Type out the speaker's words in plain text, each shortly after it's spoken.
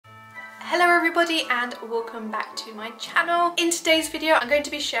Hello everybody and welcome back to my channel. In today's video I'm going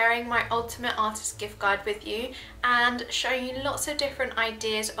to be sharing my ultimate artist gift guide with you and showing you lots of different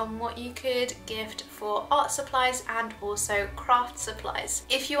ideas on what you could gift for art supplies and also craft supplies.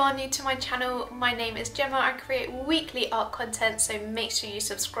 If you are new to my channel, my name is Gemma. I create weekly art content, so make sure you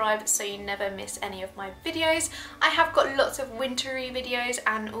subscribe so you never miss any of my videos. I have got lots of wintry videos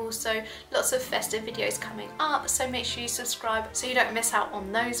and also lots of festive videos coming up, so make sure you subscribe so you don't miss out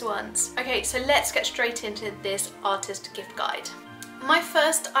on those ones. Okay, so let's get straight into this artist gift guide. My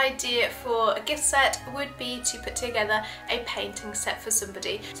first idea for a gift set would be to put together a painting set for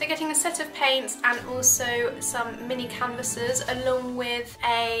somebody. So getting a set of paints and also some mini canvases along with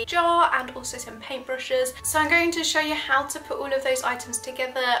a jar and also some paintbrushes. So I'm going to show you how to put all of those items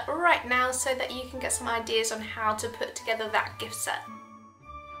together right now so that you can get some ideas on how to put together that gift set.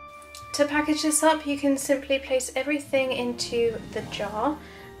 To package this up, you can simply place everything into the jar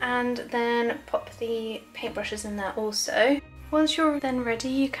and then pop the paintbrushes in there also. Once you're then ready,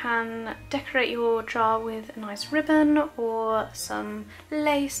 you can decorate your jar with a nice ribbon or some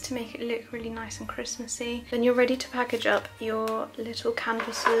lace to make it look really nice and Christmassy. Then you're ready to package up your little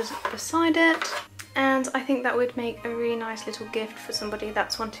canvases beside it. And I think that would make a really nice little gift for somebody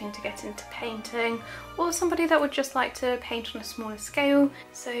that's wanting to get into painting or somebody that would just like to paint on a smaller scale.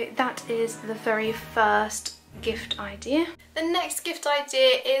 So that is the very first gift idea. The next gift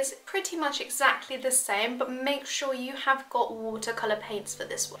idea is pretty much exactly the same, but make sure you have got watercolour paints for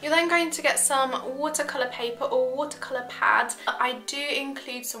this one. You're then going to get some watercolour paper or watercolour pads. I do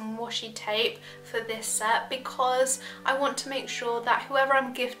include some washi tape for this set because I want to make sure that whoever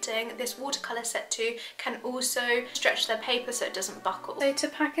I'm gifting this watercolour set to can also stretch their paper so it doesn't buckle. So to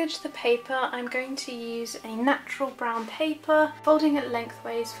package the paper, I'm going to use a natural brown paper, folding it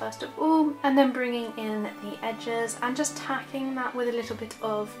lengthways first of all, and then bringing in the edges and just tacking that with a little bit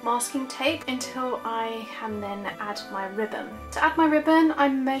of masking tape until I can then add my ribbon. To add my ribbon, I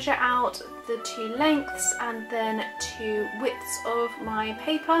measure out the two lengths and then two widths of my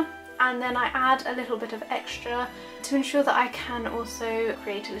paper, and then I add a little bit of extra to ensure that I can also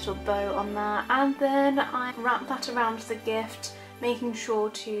create a little bow on there, and then I wrap that around the gift, making sure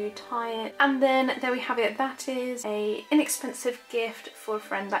to tie it, and then there we have it. That is an inexpensive gift for a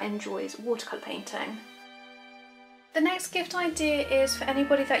friend that enjoys watercolour painting. The next gift idea is for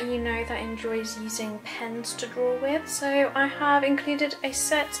anybody that you know that enjoys using pens to draw with. So I have included a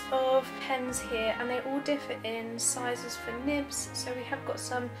set of pens here and they all differ in sizes for nibs. So we have got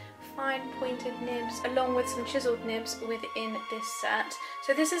some fine pointed nibs along with some chiseled nibs within this set.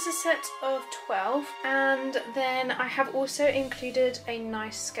 So this is a set of 12, and then I have also included a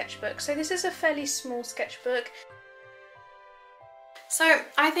nice sketchbook. So this is a fairly small sketchbook. So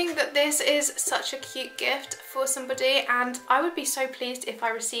I think that this is such a cute gift for somebody, and I would be so pleased if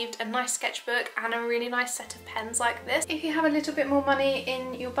I received a nice sketchbook and a really nice set of pens like this. If you have a little bit more money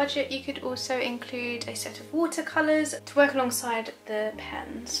in your budget, you could also include a set of watercolours to work alongside the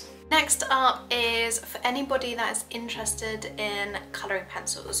pens. Next up is for anybody that is interested in colouring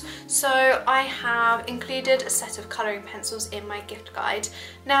pencils. So I have included a set of colouring pencils in my gift guide.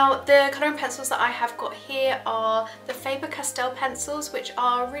 Now the colouring pencils that I have got here are the Faber-Castell pencils, which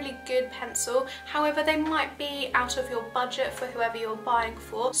are a really good pencil. However, they might be out of your budget for whoever you're buying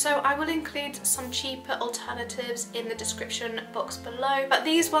for. So I will include some cheaper alternatives in the description box below. But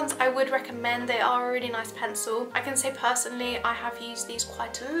these ones I would recommend. They are a really nice pencil. I can say personally I have used these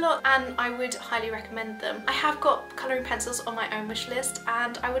quite a lot and I would highly recommend them. I have got colouring pencils on my own wish list,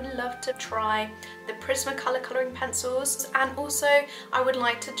 and I would love to try the Prismacolor colouring pencils, and also I would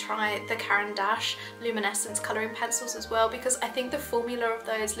like to try the Caran d'Ache luminescence colouring pencils as well, because I think the formula of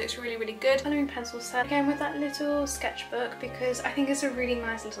those looks really, really good. Colouring pencil set again with that little sketchbook because I think it's a really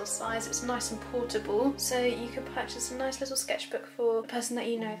nice little size. It's nice and portable, so you could purchase a nice little sketchbook for the person that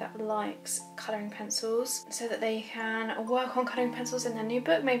you know that likes colouring pencils so that they can work on colouring pencils in their new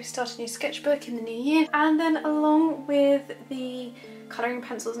book, maybe start a new sketchbook in the new year. And then along with the colouring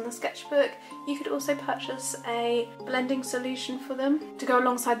pencils in the sketchbook, you could also purchase a blending solution for them. To go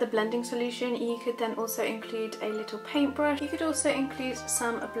alongside the blending solution, you could then also include a little paintbrush. You could also include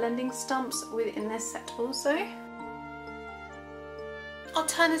some blending stumps within this set also.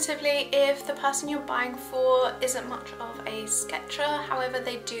 Alternatively, if the person you're buying for isn't much of a sketcher, however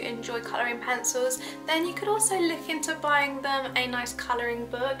they do enjoy colouring pencils, then you could also look into buying them a nice colouring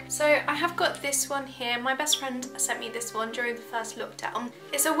book. So I have got this one here. My best friend sent me this one during the first lockdown.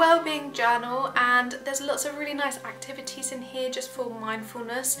 It's a wellbeing journal and there's lots of really nice activities in here just for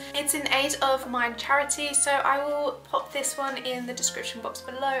mindfulness. It's in aid of Mind Charity, so I will pop this one in the description box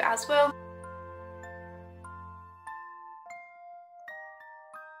below as well.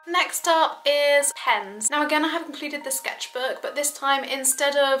 Next up is pens. Now again, I have included the sketchbook, but this time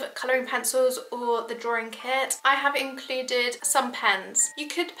instead of colouring pencils or the drawing kit, I have included some pens. You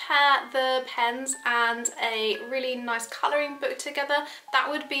could pair the pens and a really nice colouring book together. That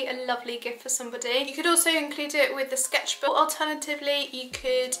would be a lovely gift for somebody. You could also include it with the sketchbook. Alternatively, you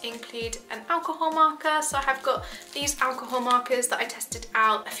could include an alcohol marker. So I have got these alcohol markers that I tested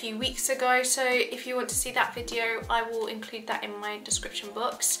out a few weeks ago. So if you want to see that video, I will include that in my description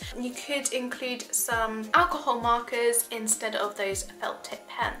box. You could include some alcohol markers instead of those felt tip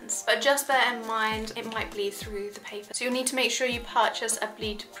pens, but just bear in mind it might bleed through the paper, so you'll need to make sure you purchase a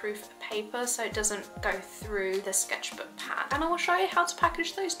bleed proof paper so it doesn't go through the sketchbook pad. And I will show you how to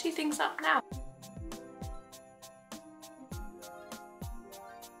package those two things up now.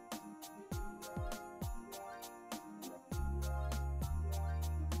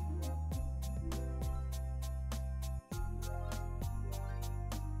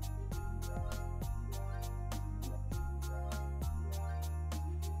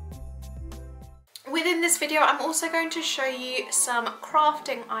 Within this video, I'm also going to show you some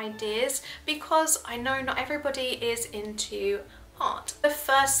crafting ideas because I know not everybody is into art. The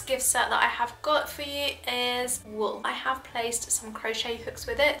first gift set that I have got for you is wool. I have placed some crochet hooks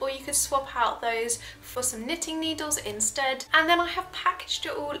with it, or you could swap out those for some knitting needles instead. And then I have packaged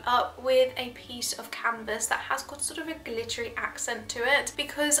it all up with a piece of canvas that has got sort of a glittery accent to it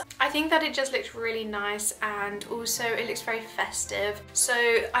because I think that it just looks really nice and also it looks very festive. So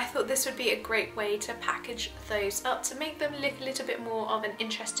I thought this would be a great way to package those up to make them look a little bit more of an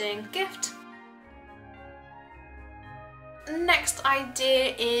interesting gift. Next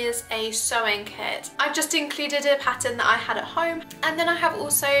idea is a sewing kit. I've just included a pattern that I had at home, and then I have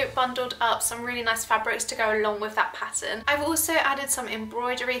also bundled up some really nice fabrics to go along with that pattern. I've also added some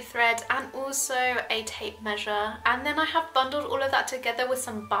embroidery thread and also a tape measure, and then I have bundled all of that together with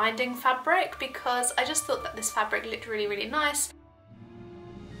some binding fabric because I just thought that this fabric looked really, really nice.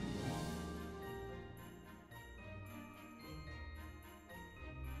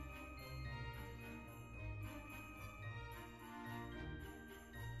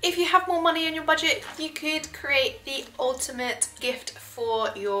 If you have more money in your budget, you could create the ultimate gift for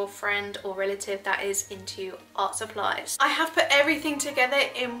your friend or relative that is into art supplies. I have put everything together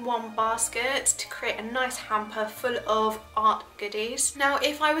in one basket to create a nice hamper full of art goodies. Now,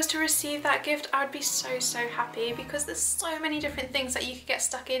 if I was to receive that gift, I would be so, so happy because there's so many different things that you could get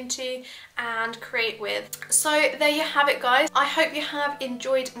stuck into and create with. So there you have it, guys. I hope you have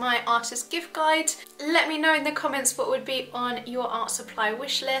enjoyed my artist gift guide. Let me know in the comments what would be on your art supply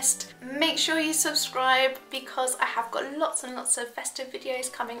wish list. Make sure you subscribe because I have got lots and lots of festive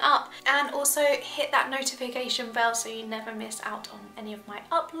videos coming up, and also hit that notification bell so you never miss out on any of my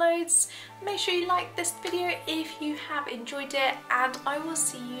uploads. Make sure you like this video if you have enjoyed it, and I will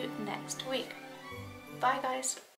see you next week. Bye guys.